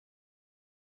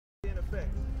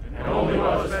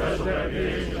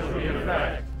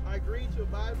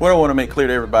What I want to make clear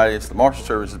to everybody is the Marshal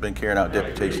Service has been carrying out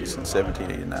deputation since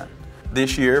 1789.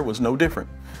 This year was no different.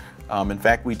 In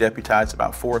fact, we deputized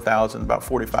about 4,000, about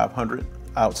 4,500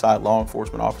 outside law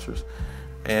enforcement officers.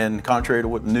 And contrary to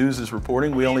what the news is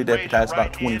reporting, we only deputized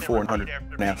about 2,400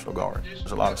 National Guard.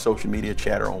 There's a lot of social media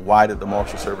chatter on why did the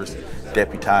Marshal Service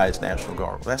deputize National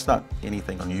Guard. Well, that's not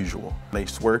anything unusual. They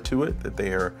swear to it that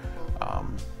they are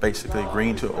basically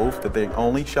agreeing to an oath that they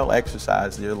only shall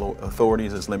exercise their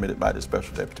authorities as limited by the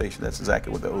special deputation. That's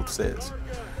exactly what the oath says.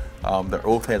 The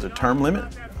oath has a term limit.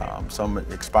 Some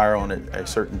expire on a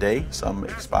certain day, some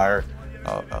expire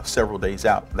several days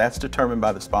out. That's determined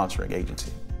by the sponsoring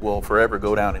agency. Will forever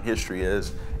go down in history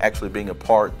as actually being a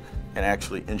part and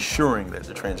actually ensuring that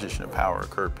the transition of power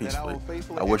occurred peacefully.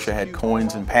 I wish I had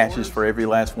coins and patches for every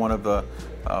last one of the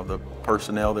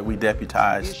personnel that we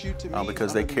deputized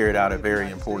because they carried out a very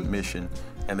important mission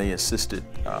and they assisted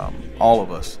all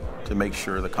of us to make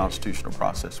sure the constitutional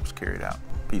process was carried out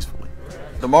peacefully.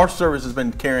 The Marshal Service has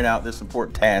been carrying out this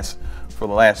important task for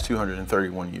the last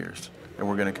 231 years, and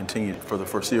we're going to continue for the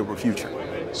foreseeable future.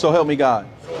 So help me God.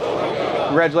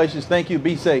 Congratulations. Thank you.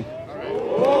 Be safe.